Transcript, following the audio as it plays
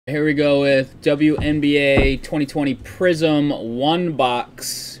Here we go with WNBA 2020 Prism 1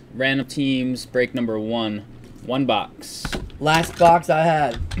 box. Random teams break number 1. 1 box. Last box I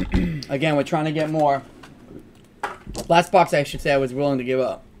had. Again, we're trying to get more. Last box I should say I was willing to give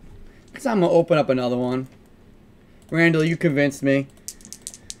up. Because I'm going to open up another one. Randall, you convinced me.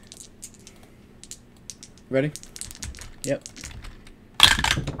 Ready? Yep.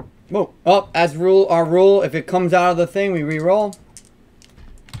 Whoa. Oh, as our rule, if it comes out of the thing, we re-roll.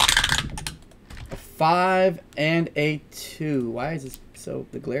 5 and a 2. Why is this so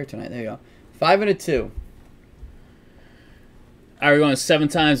the glare tonight? There you go. 5 and a 2. All right, we're going 7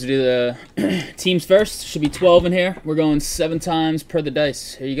 times to do the teams first. Should be 12 in here. We're going 7 times per the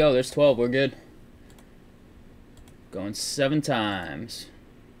dice. Here you go. There's 12. We're good. Going 7 times.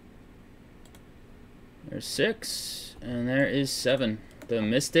 There's 6, and there is 7. The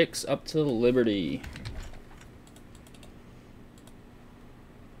Mystics up to Liberty.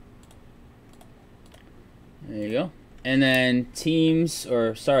 There you go. And then teams,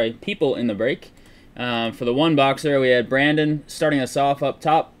 or sorry, people in the break. For the 1 boxer, we had Brandon starting us off up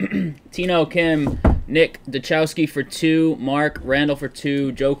top. Tino, Kim, Nick, Dachowski for 2, Mark, Randall for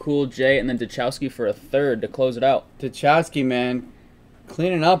 2, Joe Cool, Jay, and then Dachowski for a 3rd to close it out. Dachowski, man,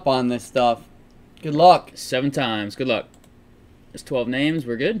 cleaning up on this stuff. Good luck. 7 times. Good luck. There's 12 names.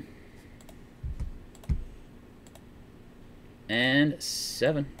 We're good. And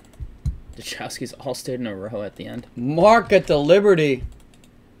 7. Dachowski's all stayed in a row at the end. Mark at the Liberty.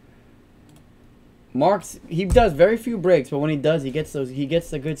 He does very few breaks, but when he does, he gets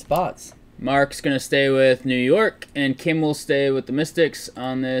the good spots. Mark's gonna stay with New York, and Kim will stay with the Mystics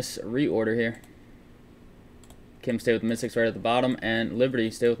on this reorder here. Kim stayed with the Mystics right at the bottom, and Liberty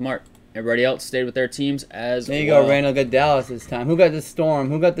stayed with Mark. Everybody else stayed with their teams as well. There you go, Randall got Dallas this time. Who got the Storm?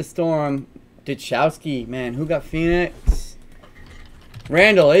 Who got the Storm? Dachowski, man. Who got Phoenix?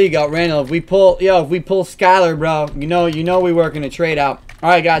 Randall, there you go, Randall. If we pull Skylar, bro, you know we working a trade out. All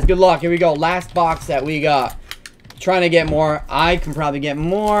right, guys, good luck. Here we go. Last box that we got. Trying to get more. I can probably get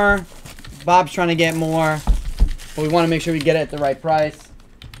more. Bob's trying to get more, but we want to make sure we get it at the right price,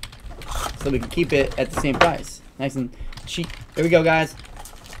 so we can keep it at the same price, nice and cheap. Here we go, guys.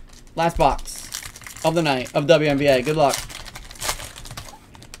 Last box of the night of WNBA. Good luck.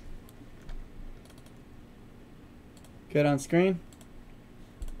 Good on screen.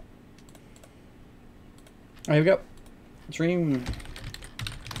 All right, here we go. Dream.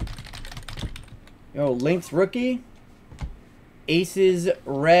 Yo, Lynx rookie. Aces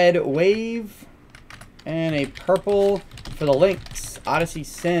red wave. And a purple for the Lynx. Odyssey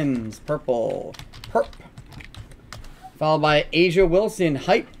Sims. Purple. Perp. Followed by Asia Wilson.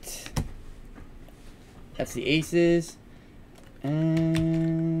 Hyped. That's the Aces.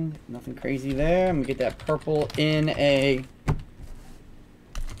 And nothing crazy there. I'm going to get that purple in a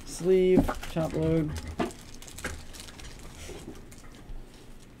sleeve. Top load.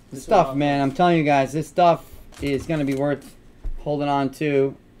 This stuff, man, I'm telling you guys, this stuff is going to be worth holding on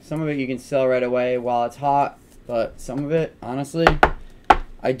to. Some of it you can sell right away while it's hot, but some of it, honestly,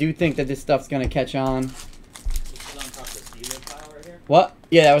 I do think that this stuff's going to catch on. This is on top of the Steeler pile right here? What?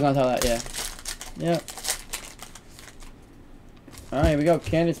 Yeah, that was on top of that, yeah. Yep. All right, here we go.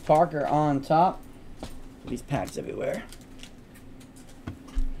 Candace Parker on top. These packs everywhere.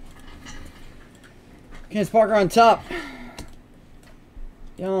 Candace Parker on top.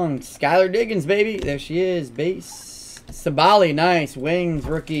 Young Skylar Diggins, baby. There she is. Base. Sabali, nice. Wings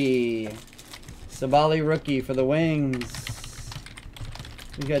rookie. Sabali rookie for the Wings.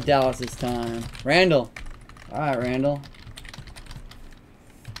 We got Dallas this time. Randall. All right, Randall.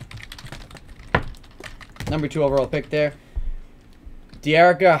 Number 2 overall pick there.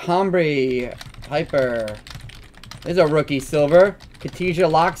 Dearica Hombre. Piper. There's a rookie silver. Katija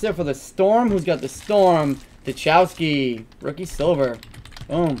Loxa for the Storm. Who's got the Storm? Dachowski. Rookie silver.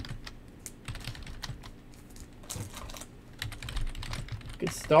 Boom.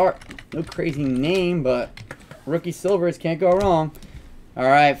 Good start. No crazy name, but rookie silvers can't go wrong. All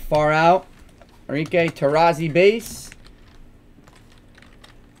right, far out. Enrique Tarazi base.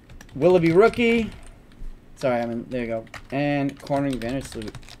 Willoughby rookie. Sorry, there you go. And cornering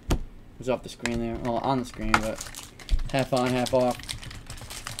Vandersloot. It was off the screen there. Well, on the screen, but half on, half off.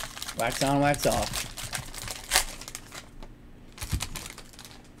 Wax on, wax off.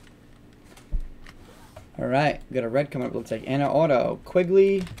 All right, we got a red coming up. Looks like Anna Auto,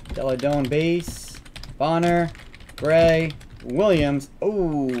 Quigley, Deladone base, Bonner, Gray, Williams.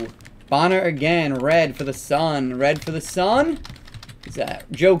 Oh, Bonner again. Red for the Sun. Red for the Sun. Is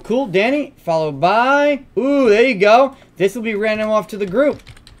that Joe Cool, Danny? Followed by, ooh, there you go. This will be random off to the group.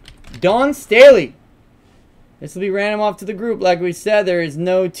 Dawn Staley. This will be random off to the group. Like we said, there is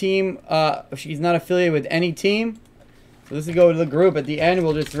no team. She's not affiliated with any team. So this will go to the group. At the end,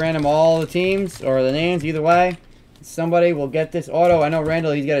 we'll just random all the teams or the names. Either way, somebody will get this auto. I know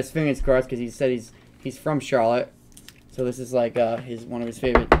Randall, he's got his fingers crossed because he said he's from Charlotte. So this is like one of his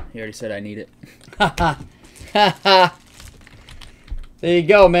favorite. He already said I need it. There you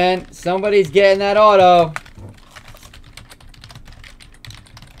go, man. Somebody's getting that auto.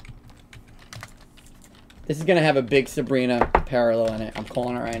 This is going to have a big Sabrina parallel in it. I'm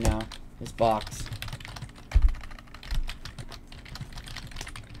calling it right now. This box.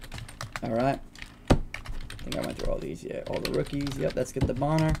 Alright. I think I went through all these. Yeah, all the rookies. Yep, let's get the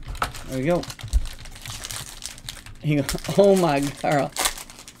Bonner. There we go. Oh my God.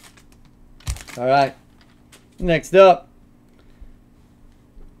 Alright. Next up.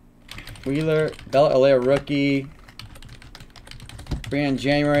 Wheeler, Bella Allaire rookie. Brand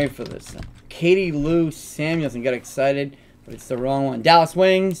January for this. Katie Lou Samuelson got excited, but it's the wrong one. Dallas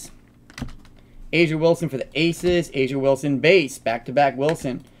Wings. Asia Wilson for the Aces. Asia Wilson base. Back-to-back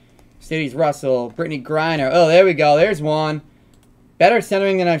Wilson. Mercedes Russell. Brittany Griner. Oh, there we go. There's one. Better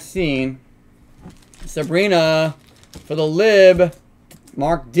centering than I've seen. Sabrina for the Lib.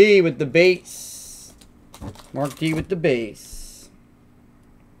 Mark D with the base. Mark D with the base.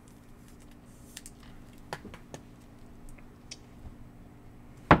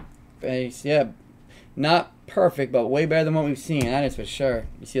 Base, yeah. Not perfect, but way better than what we've seen. That is for sure.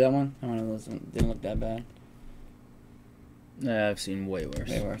 You see that one? I don't know. This one didn't look that bad. Nah, I've seen way worse.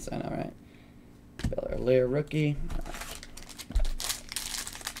 Way worse, I know, right? Bella Allaire rookie.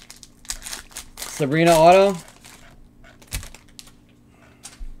 Sabrina auto.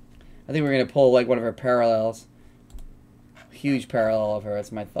 I think we're going to pull like one of her parallels. Huge parallel of her,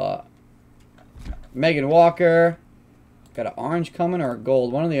 that's my thought. Megan Walker. Got an orange coming or a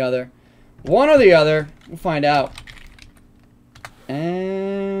gold? One or the other. One or the other. We'll find out.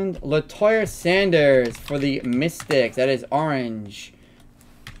 And Latoya Sanders for the Mystics. That is orange.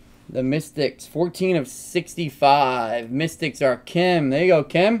 The Mystics. 14 of 65. Mystics are Kim. There you go,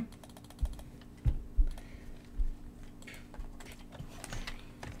 Kim.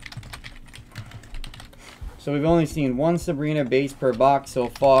 So we've only seen one Sabrina base per box so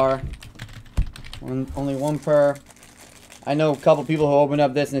far. Only one per. I know a couple people who opened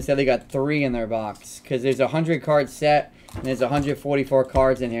up this and they said they got 3 in their box. Because there's a 100 card set and there's 144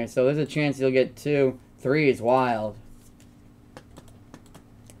 cards in here. So there's a chance you'll get 2. 3 is wild.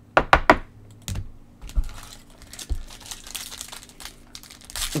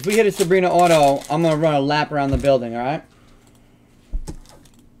 If we hit a Sabrina auto, I'm going to run a lap around the building, alright?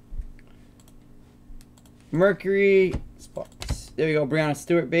 Mercury. Sparks. There we go. Brianna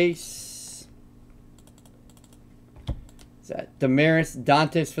Stewart base. Damaris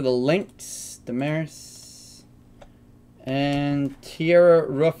Dantas for the Lynx. Damaris. And Tiara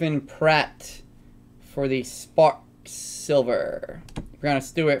Ruffin Pratt for the Sparks Silver. Brianna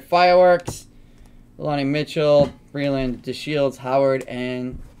Stewart Fireworks. Lonnie Mitchell. Breland DeShields. Howard.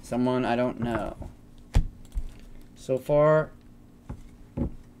 And someone I don't know. So far,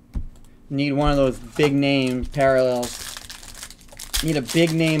 need one of those big name parallels. Need a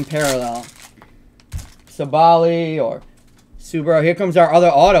big name parallel. Sabali or Subaru. Here comes our other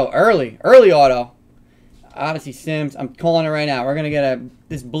auto. Early auto. Odyssey Sims. I'm calling it right now. We're going to get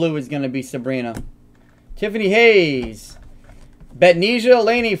this blue is going to be Sabrina. Tiffany Hayes. Betnesia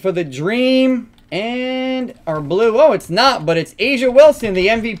Laney for the Dream. And our blue. Oh, it's not, but it's Asia Wilson, the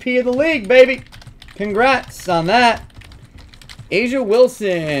MVP of the league, baby. Congrats on that. Asia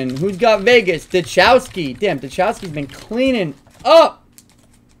Wilson. Who's got Vegas? Dachowski. Damn, Dachowski's been cleaning up.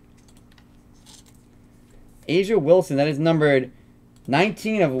 Asia Wilson, that is numbered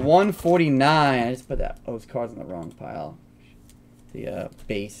 19 of 149. I just put those cards in the wrong pile. The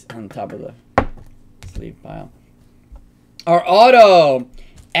base on top of the sleeve pile. Our auto,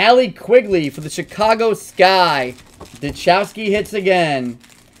 Allie Quigley for the Chicago Sky. Dachowski hits again.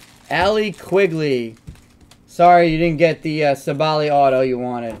 Allie Quigley. Sorry you didn't get the Sabali auto you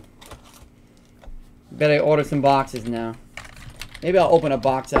wanted. Better order some boxes now. Maybe I'll open a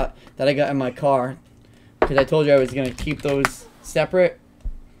box out that I got in my car. Because I told you I was going to keep those separate.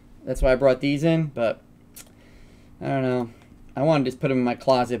 That's why I brought these in. But, I don't know. I want to just put them in my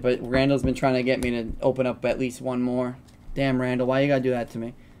closet. But Randall's been trying to get me to open up at least one more. Damn, Randall. Why you got to do that to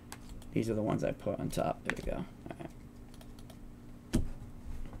me? These are the ones I put on top. There we go. All right.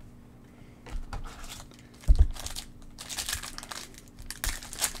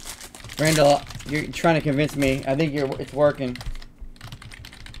 Randall, you're trying to convince me. I think it's working.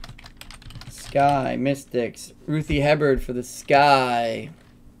 Sky, Mystics. Ruthie Hubbard for the Sky.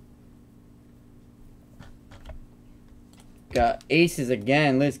 Got aces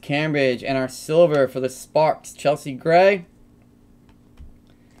again. Liz Cambridge. And our silver for the Sparks. Chelsea Gray.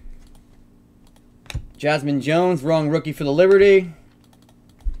 Jasmine Jones. Wrong rookie for the Liberty.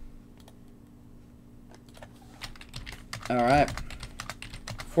 Alright.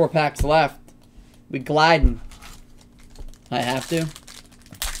 4 packs left. We gliding. I have to.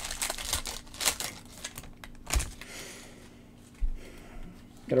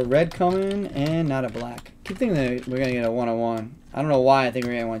 Got a red coming and not a black. Keep thinking that we're going to get a 101. I don't know why I think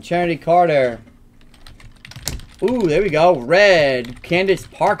we're going to get one. Charity Carter. Ooh, there we go. Red. Candace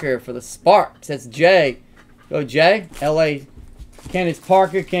Parker for the Sparks. That's Jay. Go Jay. LA. Candace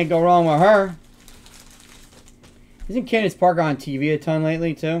Parker. Can't go wrong with her. Isn't Candace Parker on TV a ton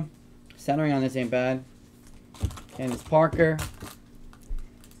lately, too? Centering on this ain't bad. Candace Parker.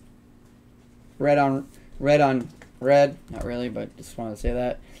 Red on red. Not really, but just wanted to say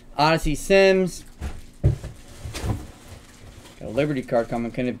that. Odyssey Sims. Got a Liberty card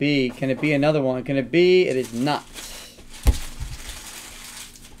coming. Can it be? Can it be another one? Can it be? It is not.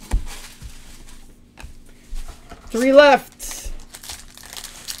 Three left.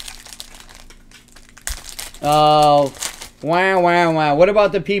 Oh, wow, wow, wow. What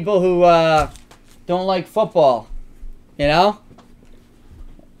about the people who don't like football? You know?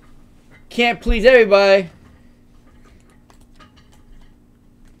 Can't please everybody.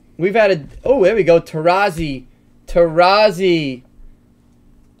 We've had a... Oh, there we go. Tarazi. Tarazi.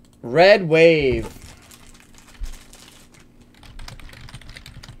 Red Wave.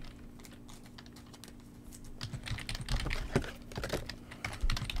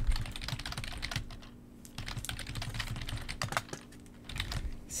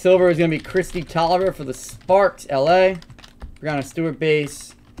 Silver is going to be Christy Tolliver for the Sparks, LA. Brianna Stewart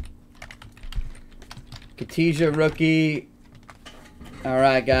base. Katija rookie.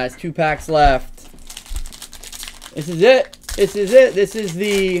 Alright, guys. 2 packs left. This is it. This is it. This is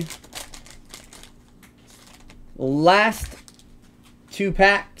the last 2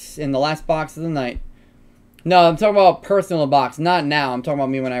 packs in the last box of the night. No, I'm talking about personal box. Not now. I'm talking about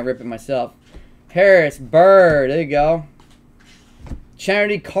me when I rip it myself. Harris, Bird. There you go.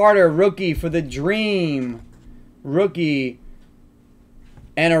 Charity Carter, rookie for the Dream. Rookie.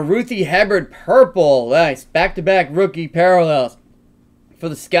 And a Ruthie Hebard, purple. Nice. Back-to-back rookie parallels for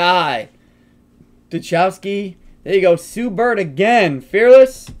the Sky. Duchowski. There you go. Sue Bird again.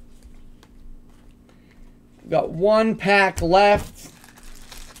 Fearless. Got 1 pack left.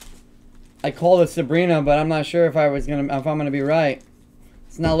 I called it Sabrina, but I'm not sure if I'm gonna be right.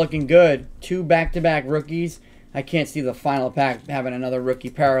 It's not looking good. 2 back-to-back rookies. I can't see the final pack having another rookie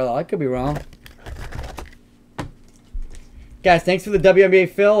parallel. I could be wrong. Guys, thanks for the WNBA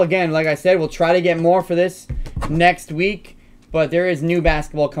fill. Again, like I said, we'll try to get more for this next week. But there is new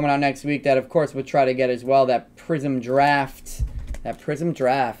basketball coming out next week that, of course, we'll try to get as well. That Prism Draft. That Prism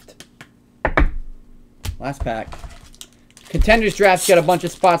Draft. Last pack. Contenders Draft's got a bunch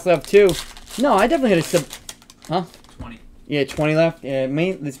of spots left, too. No, I definitely hit a sub... Huh? 20. Yeah, 20 left. Yeah,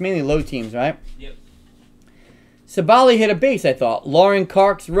 it's mainly low teams, right? Yep. Sabali hit a base, I thought. Lauren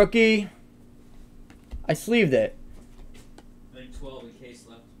Clark's rookie. I sleeved it. I think 12 in case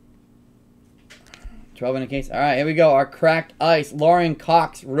left. 12 in a case. All right, here we go. Our cracked ice. Lauren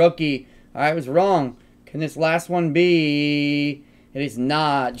Cox, rookie. All right, I was wrong. Can this last one be? It is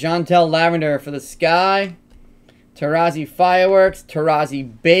not. Jontel Lavender for the Sky. Tarazi Fireworks.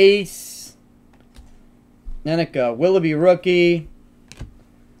 Tarazi Base. Nenica Willoughby, rookie.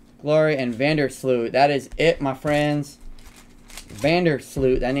 Glory and Vandersloot. That is it, my friends.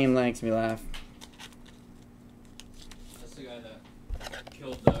 Vandersloot. That name makes me laugh. That's the guy that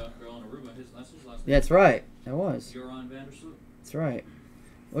killed the girl in Aruba. That's his last name. Yeah, that's right. That was. Euron Vandersloot. That's right.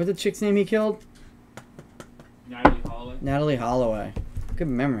 What was the chick's name he killed? Natalie Holloway. Natalie Holloway. Good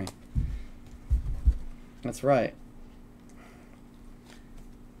memory. That's right.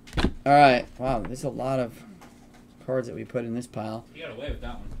 Alright. Wow, there's a lot of cards that we put in this pile. He got away with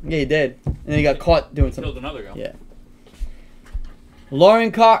that one. Yeah, he did. And then he got caught doing something. Killed another girl. Yeah.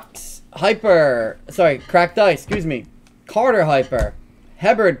 Lauren Cox. Hyper. Sorry, Cracked Ice. Excuse me. Carter Hyper.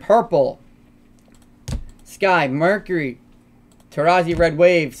 Hebard Purple. Sky Mercury. Tarazi Red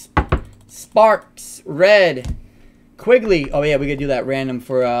Waves. Sparks Red. Quigley. Oh, yeah, we could do that random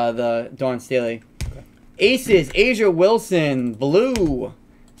for the Dawn Staley. Okay. Aces. Asia Wilson. Blue.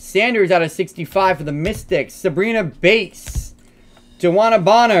 Sanders out of 65 for the Mystics. Sabrina Bates. Joanna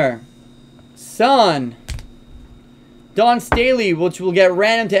Bonner. Sun. Dawn Staley, which will get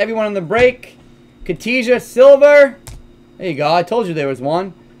random to everyone on the break. Katija Silver. There you go. I told you there was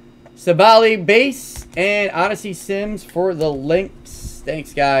one. Sabali Base. And Odyssey Sims for the Lynx.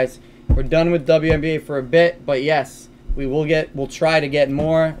 Thanks, guys. We're done with WNBA for a bit. But yes, We'll try to get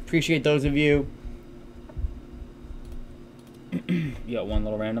more. Appreciate those of you. You got one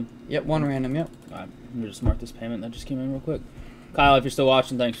little random? Yep, one random, yep. Alright, let me just mark this payment that just came in real quick. Kyle, if you're still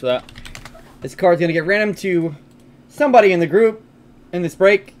watching, thanks for that. This card's going to get random to somebody in the group, in this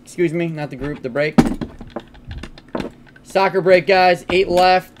break. Excuse me, not the group, the break. Soccer break, guys. 8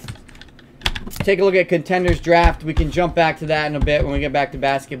 left. Take a look at Contenders Draft. We can jump back to that in a bit when we get back to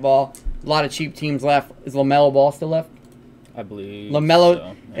basketball. A lot of cheap teams left. Is LaMelo Ball still left? I believe LaMelo.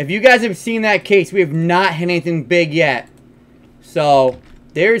 so. If you guys have seen that case, we have not hit anything big yet. So,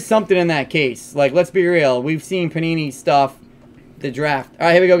 there's something in that case. Like, let's be real. We've seen Panini stuff. The draft. All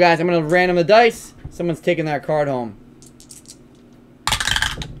right, here we go, guys. I'm going to random the dice. Someone's taking that card home.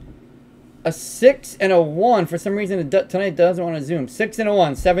 A 6 and a 1. For some reason, tonight doesn't want to zoom. 6 and a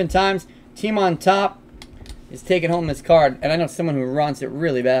 1. 7 times. Team on top is taking home this card. And I know someone who runs it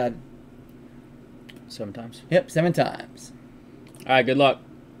really bad. 7 times. Yep, 7 times. All right, good luck.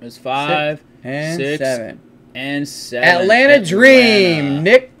 There's 5 and 6 7. And 7. Atlanta Dream.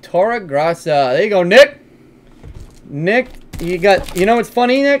 Nick Torregrossa. There you go, Nick. Nick, you know what's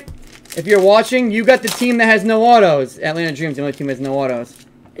funny, Nick? If you're watching, you got the team that has no autos. Atlanta Dream's the only team that has no autos.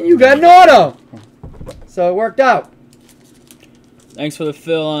 And you got an auto. So it worked out. Thanks for the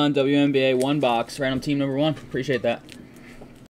fill on WNBA 1 box. Random team number 1. Appreciate that.